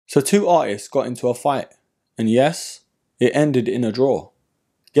So two artists got into a fight, and yes, it ended in a draw.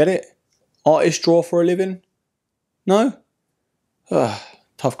 Get it? Artists draw for a living? No? Ugh,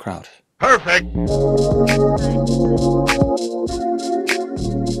 tough crowd. Perfect!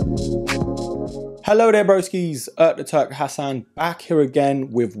 Hello there broskies, the Turk Hassan back here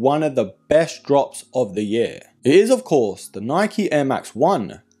again with one of the best drops of the year. It is of course the Nike Air Max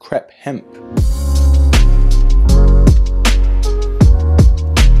 1 Crepe Hemp.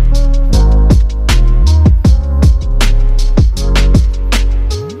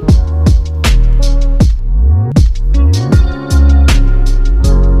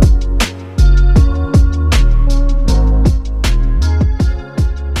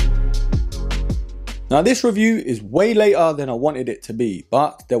 Now this review is way later than I wanted it to be,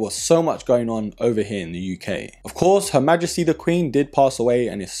 but there was so much going on over here in the UK. Of course, Her Majesty the Queen did pass away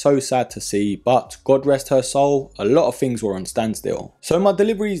and it's so sad to see, but God rest her soul, a lot of things were on standstill. So my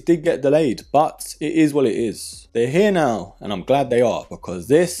deliveries did get delayed, but it is what it is. They're here now and I'm glad they are because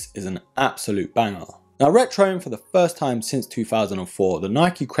this is an absolute banger. Now retroing for the first time since 2004, the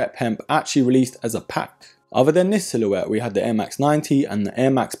Nike Crepe Hemp actually released as a pack. Other than this silhouette, we had the Air Max 90 and the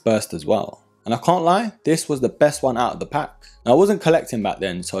Air Max Burst as well. And I can't lie, this was the best one out of the pack. Now I wasn't collecting back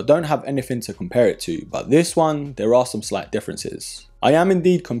then, so I don't have anything to compare it to, but this one, there are some slight differences. I am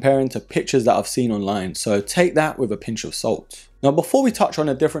indeed comparing to pictures that I've seen online, so take that with a pinch of salt. Now before we touch on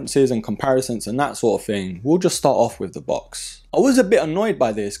the differences and comparisons and that sort of thing, we'll just start off with the box. I was a bit annoyed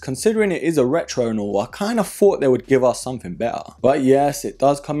by this, considering it is a retro and all. I kind of thought they would give us something better. But yes, it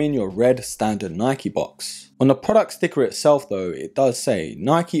does come in your red standard Nike box. On the product sticker itself though, it does say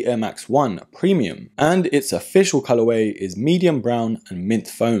Nike Air Max 1 Premium, and its official colorway is medium brown and mint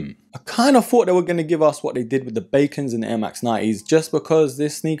foam. I kind of thought they were going to give us what they did with the Bacons and the Air Max 90s just because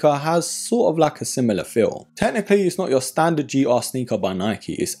this sneaker has sort of like a similar feel. Technically it's not your standard GR sneaker by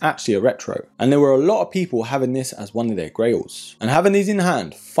Nike, it's actually a retro. And there were a lot of people having this as one of their grails. And having these in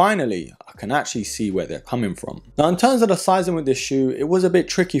hand, finally, I can actually see where they're coming from. Now in terms of the sizing with this shoe, it was a bit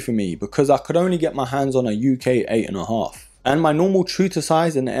tricky for me because I could only get my hands on a UK 8.5. And my normal true to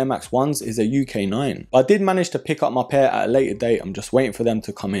size in the Air Max 1s is a UK 9. But I did manage to pick up my pair at a later date, I'm just waiting for them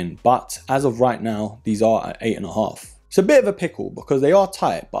to come in. But as of right now, these are at 8.5. It's a bit of a pickle because they are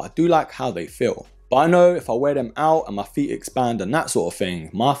tight, but I do like how they feel. But I know if I wear them out and my feet expand and that sort of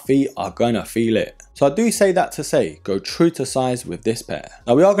thing, my feet are gonna feel it. So I do say that to say, go true to size with this pair.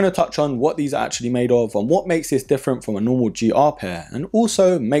 Now we are going to touch on what these are actually made of and what makes this different from a normal GR pair, and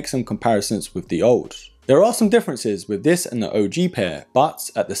also make some comparisons with the old. There are some differences with this and the OG pair, but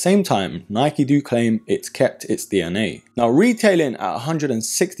at the same time, Nike do claim it's kept its DNA. Now retailing at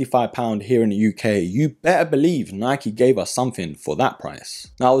 £165 here in the UK, you better believe Nike gave us something for that price.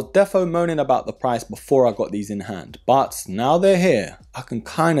 Now I was defo moaning about the price before I got these in hand, but now they're here, I can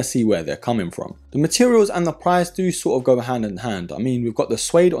kind of see where they're coming from. The materials and the price do sort of go hand in hand. I mean, we've got the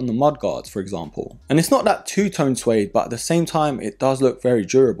suede on the mudguards for example, and it's not that two-tone suede, but at the same time it does look very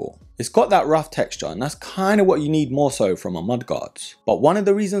durable. It's got that rough texture and that's kind of what you need more so from a mudguards. But one of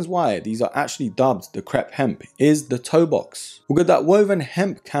the reasons why these are actually dubbed the Crepe Hemp is the toe box. We've got that woven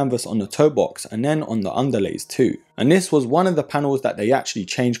hemp canvas on the toe box and then on the underlays too. And this was one of the panels that they actually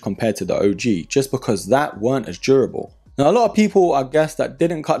changed compared to the OG just because that weren't as durable. Now a lot of people I guess that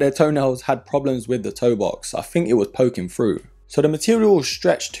didn't cut their toenails had problems with the toe box. I think it was poking through. So the material was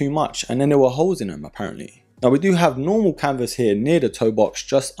stretched too much and then there were holes in them apparently. Now we do have normal canvas here near the toe box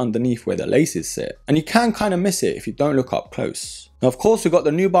just underneath where the laces sit, and you can kind of miss it if you don't look up close. Now of course we've got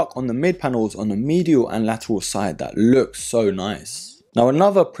the nubuck on the mid panels on the medial and lateral side that looks so nice. Now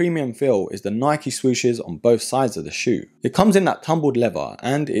another premium feel is the Nike swooshes on both sides of the shoe. It comes in that tumbled leather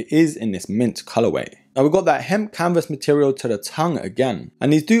and it is in this mint colorway. Now we've got that hemp canvas material to the tongue again,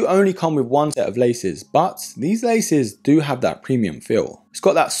 and these do only come with one set of laces, but these laces do have that premium feel. It's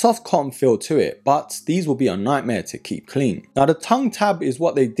got that soft cotton feel to it, but these will be a nightmare to keep clean. Now the tongue tab is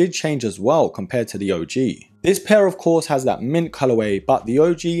what they did change as well compared to the OG. This pair of course has that mint colorway, but the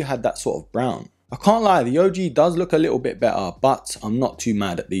OG had that sort of brown. I can't lie, the OG does look a little bit better, but I'm not too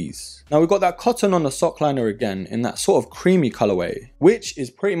mad at these. Now we've got that cotton on the sock liner again in that sort of creamy colorway, which is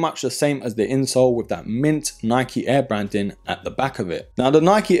pretty much the same as the insole with that mint Nike Air branding at the back of it. Now the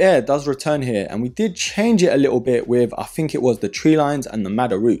Nike Air does return here, and we did change it a little bit with, I think it was the tree lines and the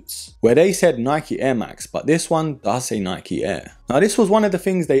madder roots, where they said Nike Air Max, but this one does say Nike Air. Now this was one of the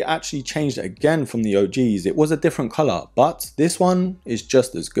things they actually changed again from the OGs. It was a different color, but this one is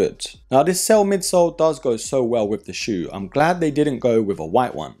just as good. Now this cell midsole does go so well with the shoe. I'm glad they didn't go with a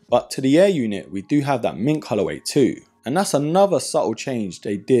white one. But to the Air unit, we do have that mint colorway too. And that's another subtle change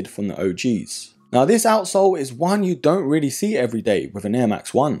they did from the OGs. Now this outsole is one you don't really see every day with an Air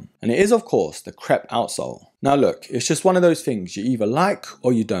Max 1, and it is of course the Crepe outsole. Now look, it's just one of those things you either like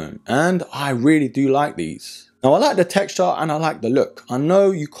or you don't, and I really do like these. Now I like the texture and I like the look. I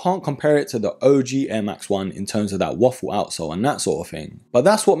know you can't compare it to the OG Air Max 1 in terms of that waffle outsole and that sort of thing, but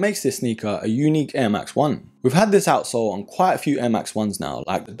that's what makes this sneaker a unique Air Max 1. We've had this outsole on quite a few Air Max 1s now,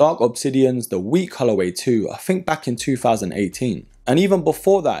 like the Dark Obsidians, the Wheat colorway too, I think back in 2018. And even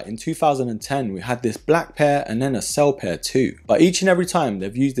before that, in 2010, we had this black pair and then a cell pair too. But each and every time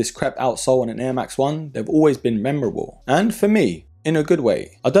they've used this Crepe outsole on an Air Max 1, they've always been memorable. And for me, in a good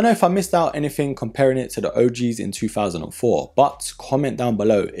way. I don't know if I missed out anything comparing it to the OGs in 2004, but comment down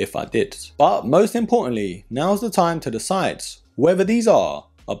below if I did. But most importantly, now's the time to decide whether these are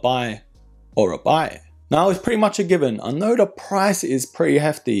a buy or a buy. Now it's pretty much a given. I know the price is pretty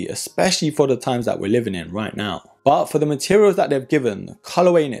hefty, especially for the times that we're living in right now. But for the materials that they've given, the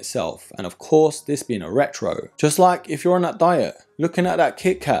colorway in itself, and of course this being a retro, just like if you're on that diet, looking at that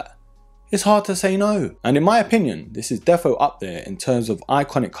Kit Kat, it's hard to say no. And in my opinion, this is defo up there in terms of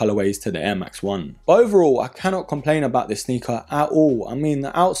iconic colorways to the Air Max 1. But overall, I cannot complain about this sneaker at all. I mean,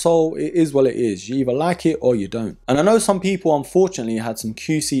 the outsole, it is what it is. You either like it or you don't. And I know some people unfortunately had some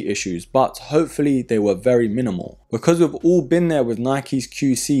QC issues, but hopefully they were very minimal. Because we've all been there with Nike's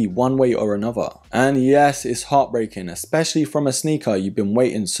QC one way or another. And yes, it's heartbreaking, especially from a sneaker you've been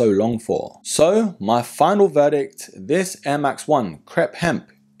waiting so long for. So my final verdict, this Air Max 1 Crepe Hemp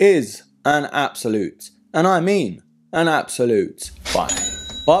is an absolute, and I mean an absolute buy.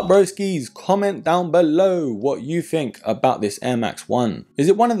 But broskies, comment down below what you think about this Air Max 1. Is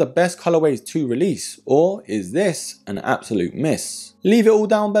it one of the best colorways to release, or is this an absolute miss? Leave it all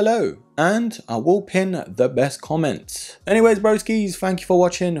down below and I will pin the best comment. Anyways broskies, thank you for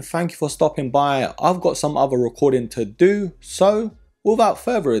watching, thank you for stopping by. I've got some other recording to do, so without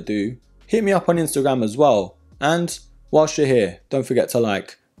further ado, hit me up on Instagram as well. And whilst you're here, don't forget to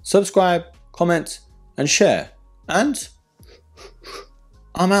like, subscribe, comment and share. And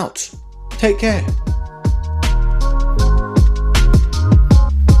I'm out. Take care.